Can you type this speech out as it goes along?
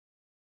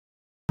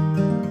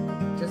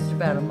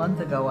about a month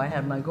ago, I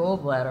had my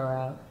gallbladder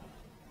out,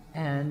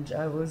 and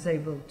I was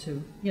able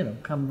to,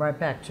 come right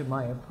back to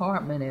my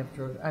apartment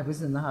after I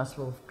was in the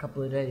hospital for a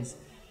couple of days.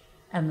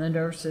 And the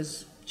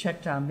nurses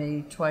checked on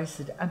me twice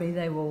a day. I mean,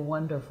 they were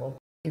wonderful.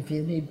 If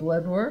you need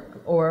blood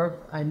work, or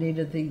I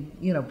needed the,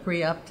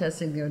 pre-op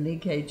testing your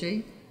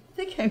EKG,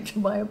 they came to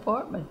my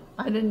apartment.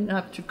 I didn't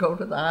have to go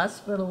to the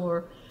hospital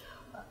or,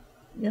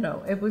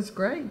 it was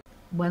great.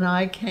 When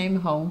I came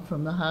home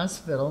from the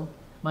hospital,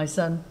 my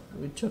son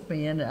took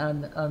me in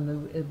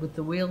with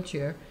the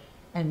wheelchair,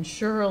 and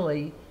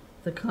Shirley,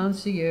 the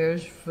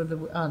concierge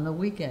on the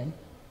weekend,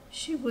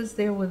 she was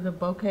there with a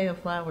bouquet of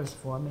flowers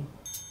for me.